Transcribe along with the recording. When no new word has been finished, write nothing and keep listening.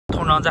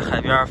通常在海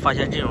边发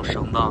现这种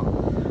绳子，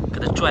给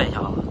它拽一下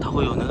子，它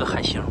会有那个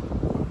海星。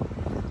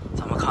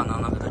咱们看能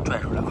不能给它拽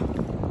出来啊？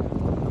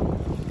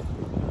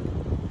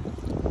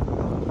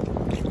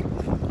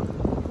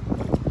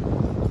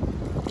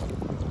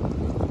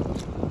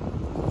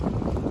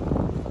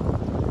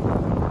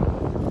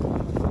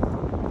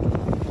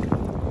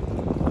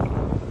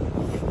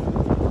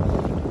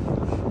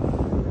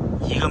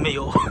一个没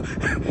有，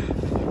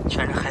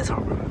全是海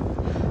草。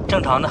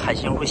正常的海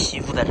星会吸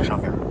附在这上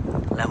面，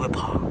来回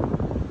爬。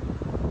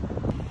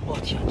我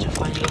天，这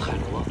发现一个海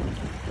螺，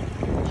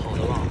好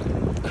的吧？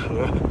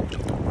壳，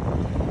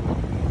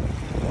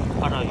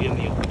八爪鱼也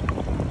没有，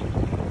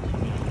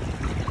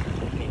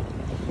没有。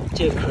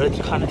这个壳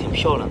看着挺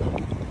漂亮的，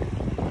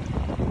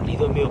里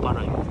头没有八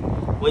爪鱼，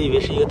我以为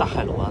是一个大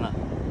海螺呢，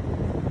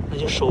那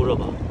就收着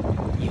吧，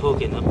以后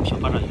给那小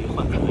八爪鱼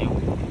换壳用。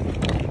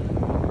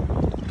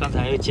刚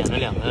才又捡了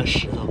2个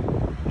石头，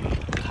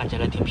看起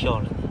来挺漂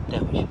亮的，带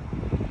回去。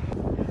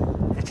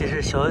这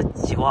是小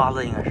鲫瓜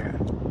子，应该是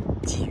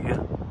鲫鱼，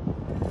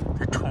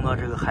再冲到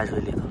这个海水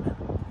里头了。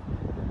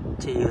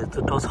这个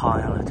都招苍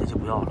蝇了，这就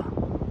不要了，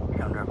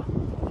扔这儿吧。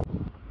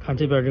看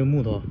这边这个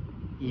木头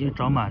已经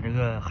长满这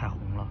个海红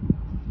了，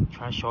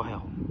全是小海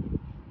红。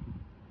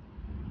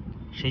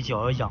谁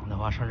脚要痒的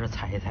话，上这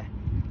踩一踩。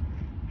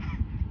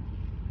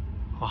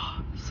哇，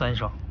酸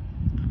爽！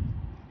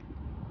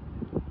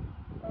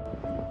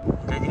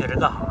你搁这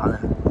干啥呢？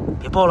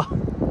别抱了，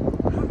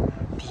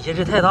底下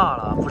这太大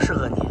了，不适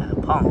合你，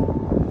胖子。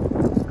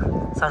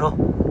撒手，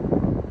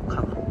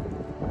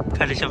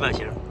看这小表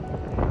情，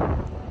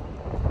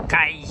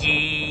开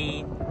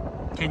心。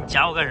这你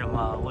夹我干什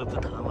么？我也不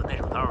疼，我戴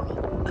手套了。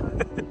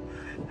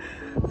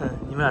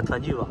你们俩团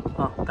聚吧，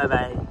啊，拜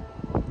拜。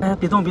哎，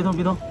别动，别动，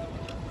别动！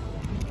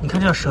你看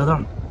这小舌头，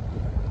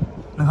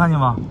能看见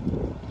吗？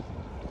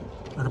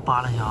给它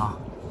扒拉一下啊！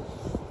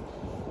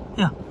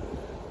哎呀，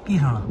闭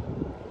上了。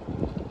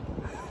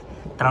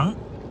等，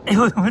哎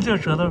呦，他妈这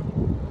舌头，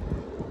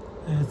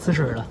呲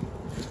水了。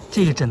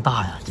这个真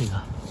大呀，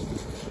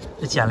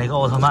这捡了一个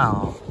奥特曼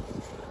啊，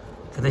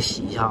给它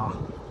洗一下啊。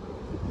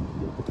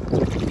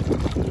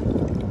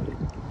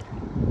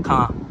看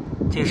看，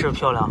这个是不是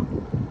漂亮？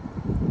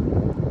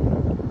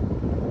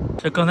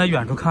这刚才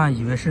远处看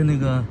以为是那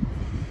个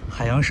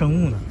海洋生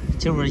物呢，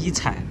结果一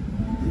踩，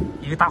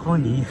一个大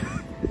黄泥，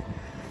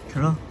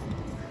知道？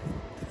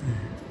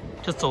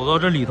这走到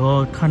这里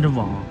头，看这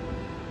网。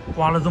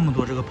刮了这么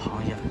多这个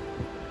螃蟹，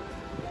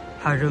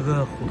还有这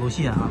个虎头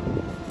蟹啊，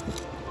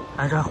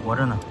哎，这还活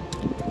着呢，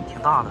挺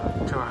大的。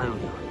这边还有一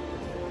个，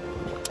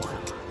我的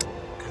妈，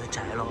给它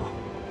摘了啊！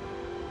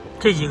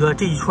这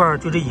一串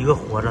就这一个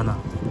活着呢，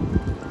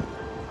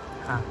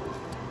看，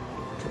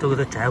这都给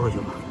它摘回去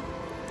吧，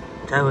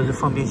摘回去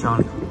放冰箱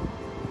里。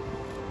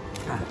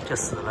看这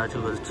死了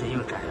就给它直接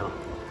摘了，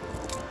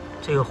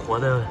这个活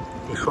的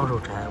得双手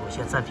摘。我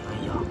先暂停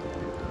一下，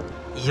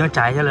已经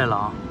摘下来了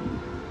啊，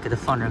给它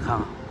放这看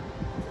看。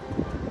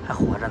还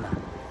活着呢，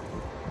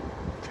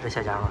这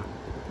小家伙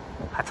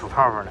还吐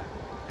泡泡呢，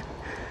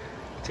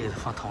这个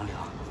放桶里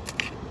啊。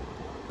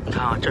你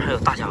看啊，这还有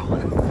大家伙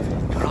呢，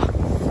瞅瞅，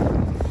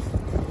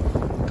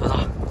多大？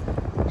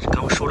是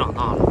跟我手掌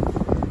大了。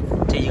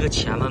这一个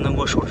钳子能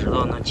给我手指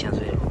头能剪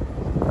碎了。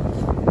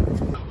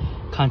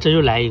看，这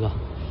又来一个，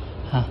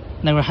看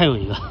那边还有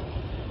一个，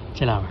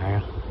这俩玩意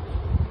儿，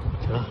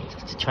瞅瞅，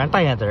这全是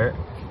大眼子儿，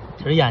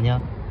瞅这眼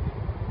睛，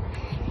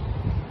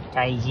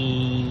开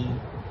心。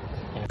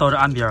到这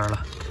岸边了，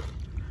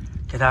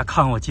给大家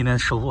看看我今天的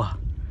收获。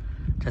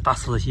这大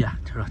丝蟹，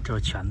这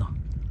是全都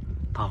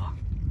大吧？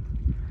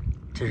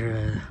这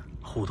是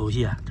虎头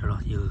蟹，这是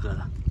一个个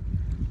的，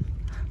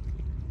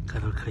这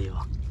都可以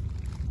吧？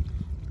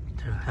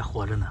这还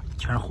活着呢，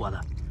全是活的。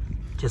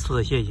这梭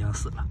子蟹已经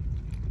死了。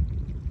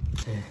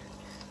对，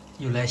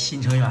又来新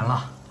成员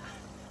了，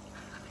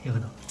有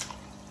都，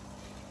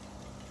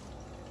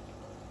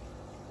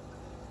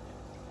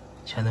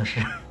全都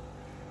是。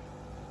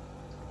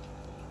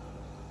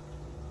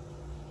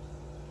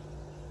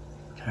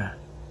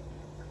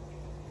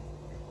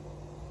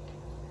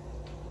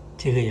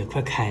这个也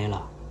快开了，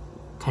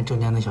看中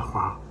间那小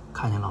花，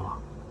看见了吗？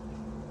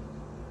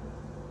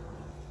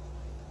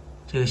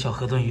这个小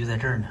河豚鱼在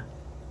这儿呢，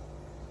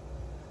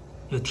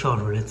又跳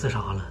出来自杀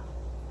了。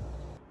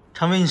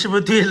长飞，你是不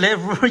是对来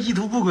福意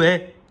图不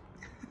轨？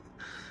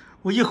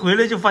我一回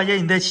来就发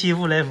现你在欺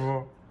负来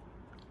福，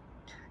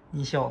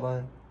你小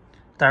子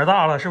胆儿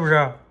大了是不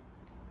是？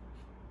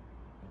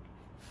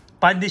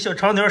把你的小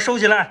长条收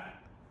起来。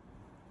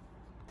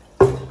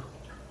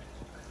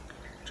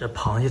这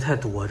螃蟹太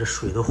多，这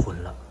水都浑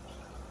了。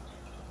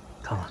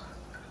看看，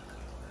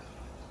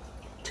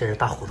这是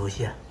大虎头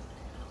蟹，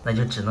那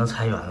就只能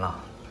裁员了。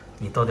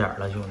你到点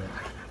了，兄弟，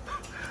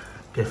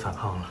别反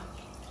抗了。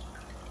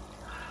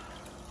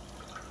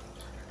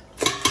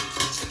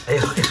哎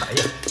呀哎呀哎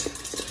呀！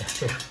哎，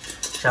这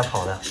瞎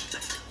跑的。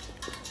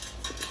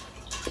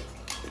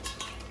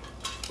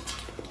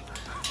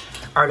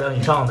2两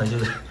以上的就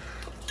是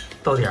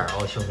到点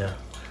啊，兄弟，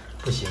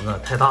不行啊，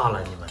太大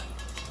了你们，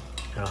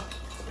是吧？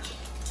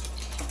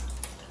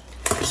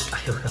哎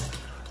呦呵，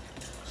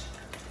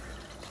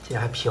这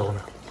还飘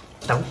呢，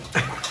等，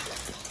哎呀，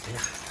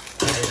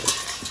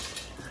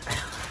哎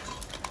呀，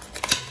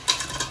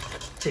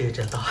这个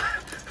真大，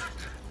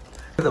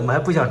怎么还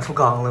不想出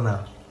缸了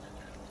呢？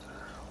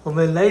我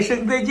们来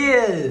生再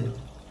见，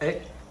哎，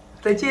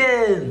再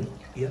见，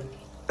哎呀，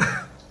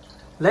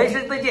来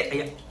生再见，哎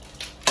呀，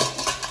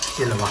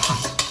进了吧。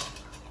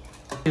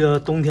这个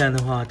冬天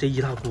的话，这一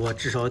大锅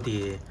至少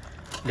得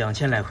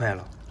2000来块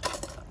了。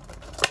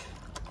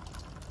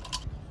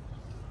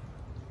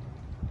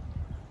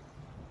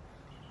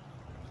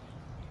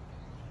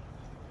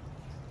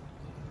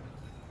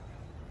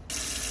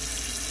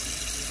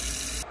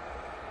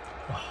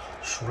哇，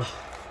熟了！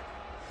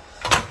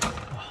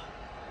哇！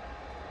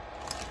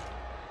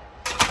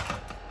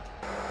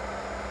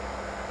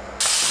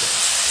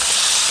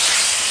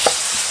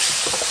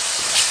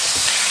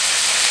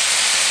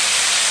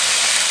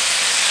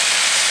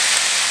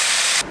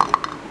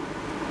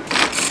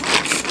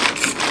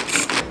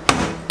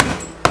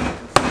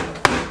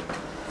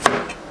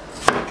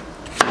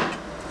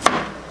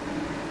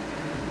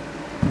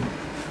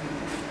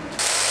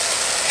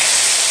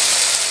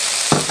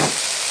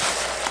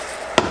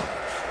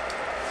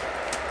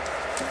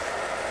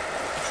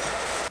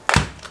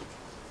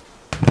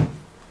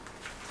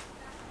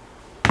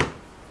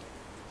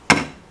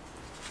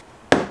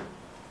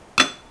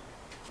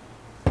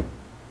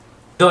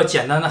这道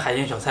简单的海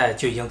鲜小菜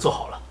就已经做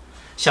好了，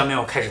下面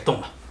我开始冻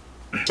了。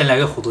先来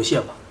个虎头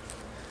蟹吧，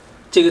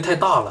这个太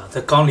大了，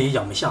在缸里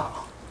养不下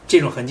啊。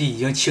这种痕迹已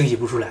经清洗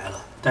不出来了，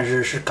但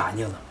是是干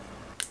净的。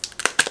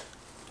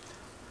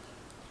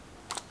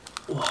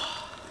哇，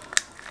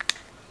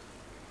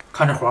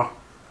看这黄，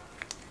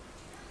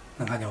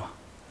能看见吗？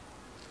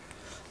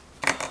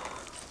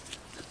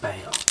掰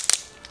呀，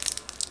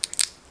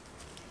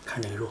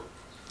看这个肉。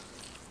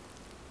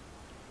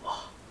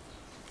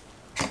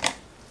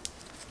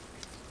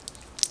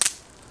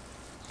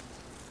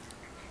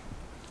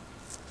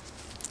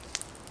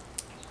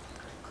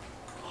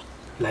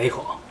 来一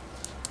口啊！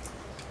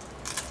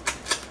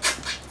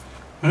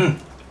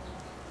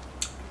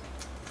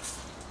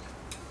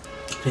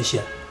真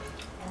鲜！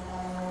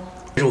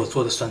这是我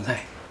做的酸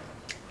菜，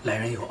来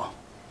上一口啊！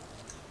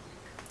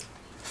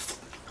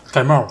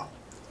盖帽了，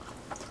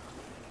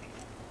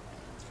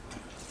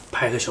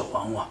拍个小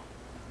黄瓜，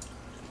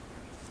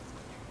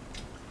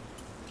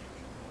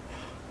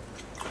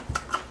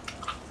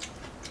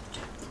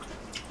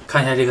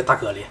看一下这个大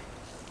蛤蜊，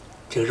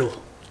这个肉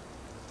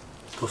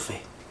多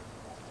肥！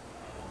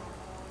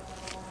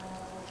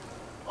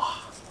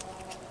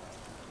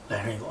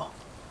 来上一口，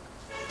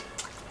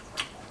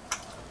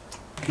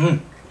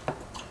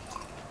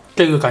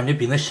这个感觉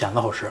比那咸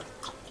的好吃，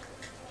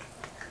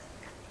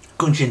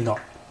更筋道。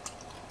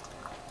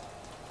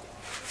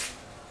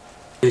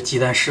这个鸡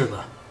蛋柿子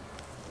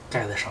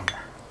盖在上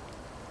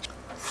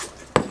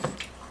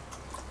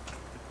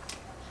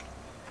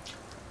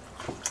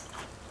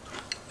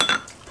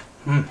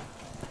面，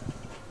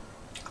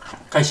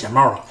盖咸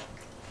帽了。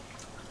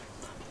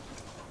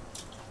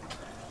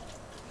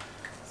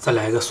再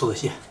来一个素子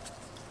蟹。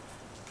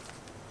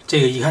 这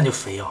个一看就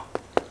肥啊！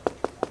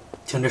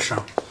听这声，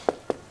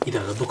一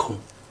点都不空。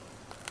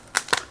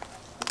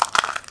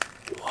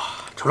哇，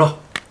瞅瞅，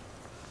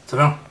怎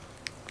么样？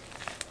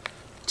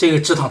这个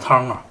直淌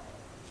汤啊！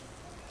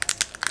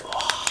哇，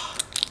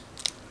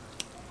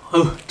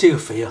哦，这个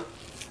肥啊！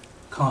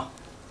看看，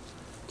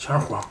全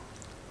是黄。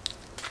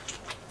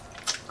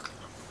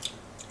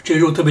这个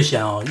肉特别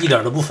鲜啊，一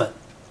点都不粉。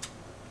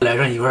来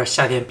上一块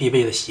夏天必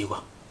备的西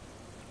瓜，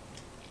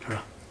瞅瞅。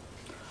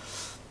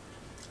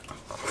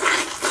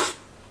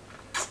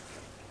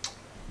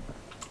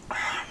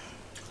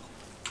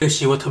 这个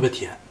西瓜特别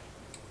甜，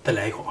再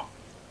来一口。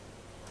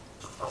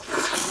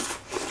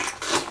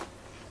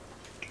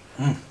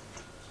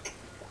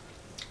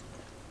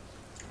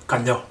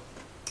干掉。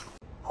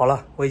好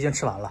了，我已经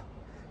吃完了。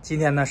今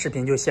天呢，视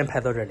频就先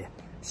拍到这里。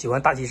喜欢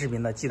大齐视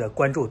频的，记得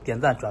关注、点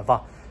赞、转发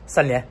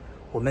3连。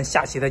我们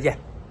下期再见，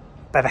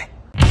拜拜。